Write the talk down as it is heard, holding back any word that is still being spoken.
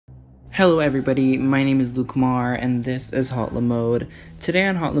Hello everybody, my name is Luke Mar and this is HauteLeMode. Today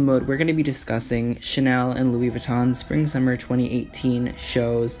on HauteLeMode we're going to be discussing Chanel and Louis Vuitton Spring-Summer 2018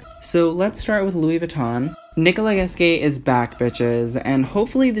 shows. So let's start with Louis Vuitton. Nicolas Ghesquière is back, bitches, and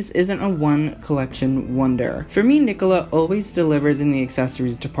hopefully this isn't a one collection wonder. For me, Nicolas always delivers in the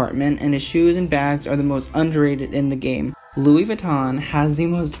accessories department and his shoes and bags are the most underrated in the game. Louis Vuitton has the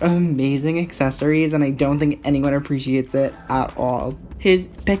most amazing accessories and I don't think anyone appreciates it at all. His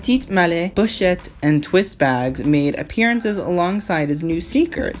Petit Mallet, Pochette, and Twist bags made appearances alongside his new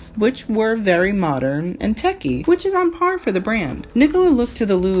sneakers, which were very modern and techy, which is on par for the brand. Nicolas looked to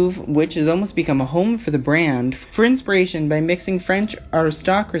the Louvre, which has almost become a home for the brand, for inspiration by mixing French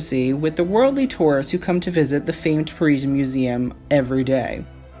aristocracy with the worldly tourists who come to visit the famed Parisian Museum every day.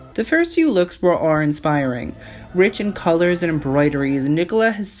 The first few looks were awe-inspiring. Rich in colors and embroideries,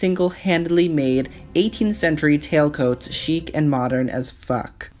 Nicolas has single-handedly made 18th century tailcoats chic and modern as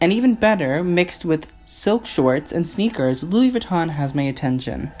fuck. And even better, mixed with silk shorts and sneakers, Louis Vuitton has my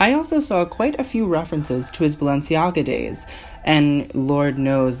attention. I also saw quite a few references to his Balenciaga days, and Lord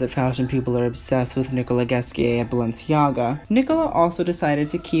knows that fashion people are obsessed with Nicolas Ghesquière at Balenciaga. Nicolas also decided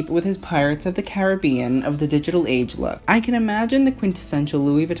to keep with his Pirates of the Caribbean of the digital age look. I can imagine the quintessential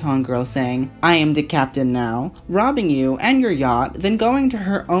Louis Vuitton girl saying, "I am the captain now," robbing you and your yacht, then going to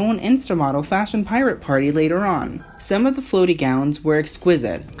her own Instamodel fashion pirate party later on. Some of the floaty gowns were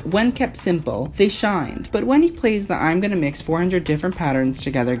exquisite. When kept simple, they shined, but when he plays the "I'm gonna mix 400 different patterns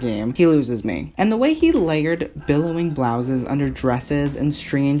together" game, he loses me. And the way he layered billowing blouses under dresses and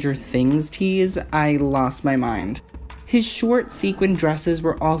Stranger Things tees, I lost my mind. His short sequin dresses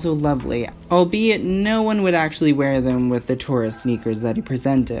were also lovely, albeit no one would actually wear them with the tourist sneakers that he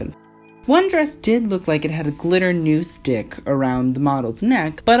presented. One dress did look like it had a glitter noose stick around the model's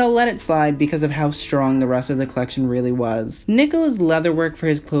neck, but I'll let it slide because of how strong the rest of the collection really was. Nicolas' leatherwork for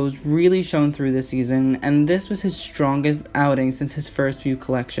his clothes really shone through this season, and this was his strongest outing since his first few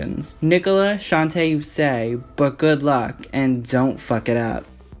collections. Nicolas, chante you say, but good luck, and don't fuck it up.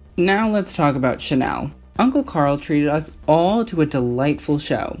 Now let's talk about Chanel. Uncle Carl treated us all to a delightful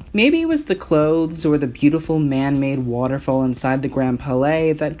show. Maybe it was the clothes or the beautiful man-made waterfall inside the Grand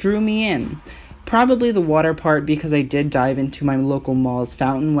Palais that drew me in. Probably the water part because I did dive into my local mall's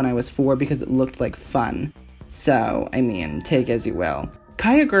fountain when I was 4 because it looked like fun. So, I mean, take as you will.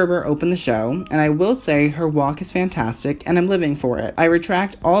 Kaia Gerber opened the show, and I will say her walk is fantastic and I'm living for it. I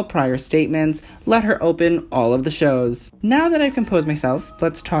retract all prior statements, let her open all of the shows. Now that I've composed myself,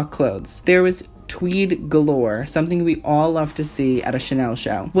 let's talk clothes. There was tweed galore, something we all love to see at a Chanel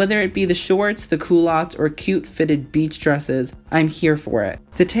show. Whether it be the shorts, the culottes, or cute fitted beach dresses, I'm here for it.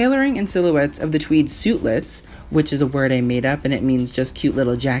 The tailoring and silhouettes of the tweed suitlets, which is a word I made up and it means just cute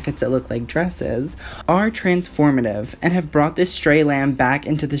little jackets that look like dresses, are transformative and have brought this stray lamb back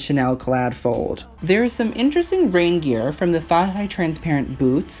into the Chanel clad fold. There is some interesting rain gear from the thigh-high transparent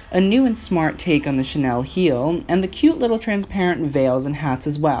boots, a new and smart take on the Chanel heel, and the cute little transparent veils and hats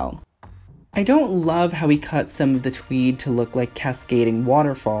as well. I don't love how he cut some of the tweed to look like cascading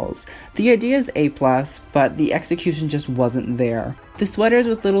waterfalls. The idea is A+, but the execution just wasn't there. The sweaters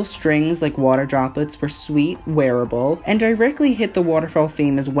with little strings like water droplets were sweet, wearable, and directly hit the waterfall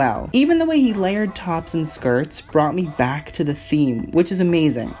theme as well. Even the way he layered tops and skirts brought me back to the theme, which is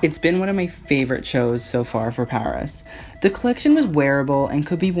amazing. It's been one of my favorite shows so far for Paris. The collection was wearable and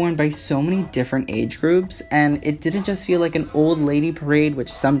could be worn by so many different age groups, and it didn't just feel like an old lady parade, which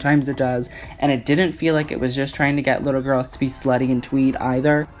sometimes it does, and it didn't feel like it was just trying to get little girls to be slutty in tweed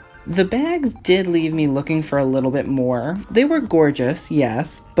either. The bags did leave me looking for a little bit more. They were gorgeous,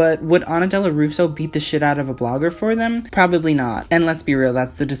 yes, but would Anna Della Russo beat the shit out of a blogger for them? Probably not. And let's be real,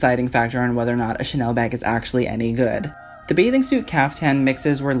 that's the deciding factor on whether or not a Chanel bag is actually any good. The bathing suit caftan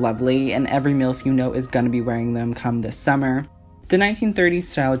mixes were lovely, and every MILF you know is gonna be wearing them come this summer. The 1930s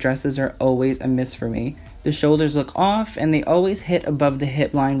style dresses are always a miss for me. The shoulders look off, and they always hit above the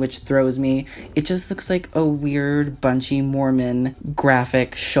hip line, which throws me. It just looks like a weird, bunchy Mormon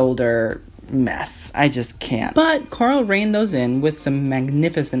graphic shoulder mess. I just can't. But Carl reined those in with some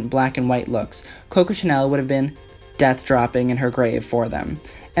magnificent black and white looks. Coco Chanel would have been death dropping in her grave for them.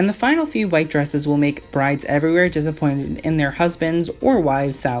 And the final few white dresses will make brides everywhere disappointed in their husbands' or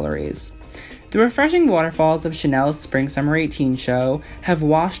wives' salaries. The refreshing waterfalls of Chanel's Spring-Summer 18 show have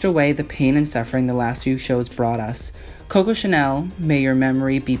washed away the pain and suffering the last few shows brought us. Coco Chanel, may your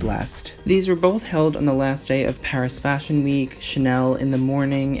memory be blessed. These were both held on the last day of Paris Fashion Week, Chanel in the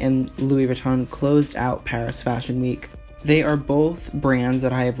morning, and Louis Vuitton closed out Paris Fashion Week. They are both brands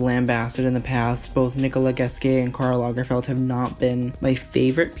that I have lambasted in the past. Both Nicolas Ghesquière and Karl Lagerfeld have not been my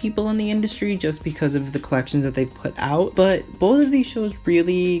favorite people in the industry just because of the collections that they've put out. But both of these shows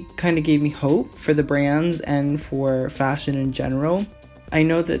really kind of gave me hope for the brands and for fashion in general. I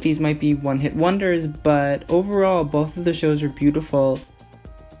know that these might be one-hit wonders, but overall, both of the shows are beautiful.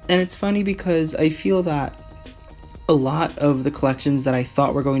 And it's funny because I feel that a lot of the collections that I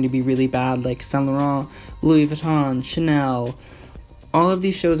thought were going to be really bad, like Saint Laurent, Louis Vuitton, Chanel, all of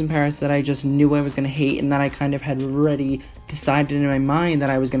these shows in Paris that I just knew I was going to hate and that I kind of had already decided in my mind that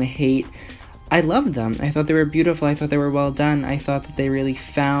I was going to hate, I loved them. I thought they were beautiful. I thought they were well done. I thought that they really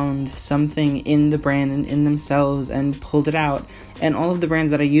found something in the brand and in themselves and pulled it out. And all of the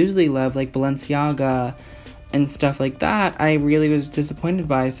brands that I usually love, like Balenciaga and stuff like that, I really was disappointed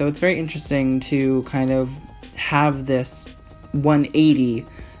by. So it's very interesting to kind of have this 180,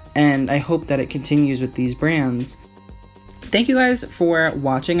 and I hope that it continues with these brands. Thank you guys for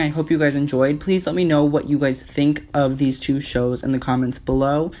watching. I hope you guys enjoyed. Please let me know what you guys think of these two shows in the comments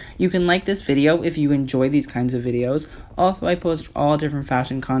below. You can like this video if you enjoy these kinds of videos. Also, I post all different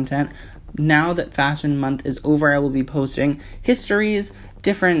fashion content. Now that Fashion Month is over, I will be posting histories,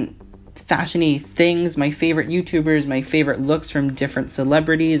 different fashion-y things, my favorite YouTubers, my favorite looks from different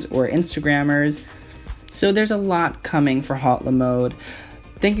celebrities or Instagrammers. So there's a lot coming for HauteLeMode.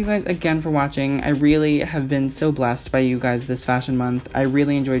 Thank you guys again for watching. I really have been so blessed by you guys this fashion month. I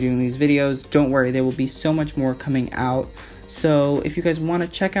really enjoy doing these videos. Don't worry, there will be so much more coming out. So if you guys want to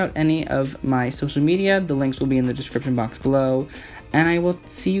check out any of my social media, the links will be in the description box below. And I will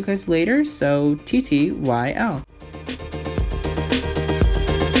see you guys later, so TTYL.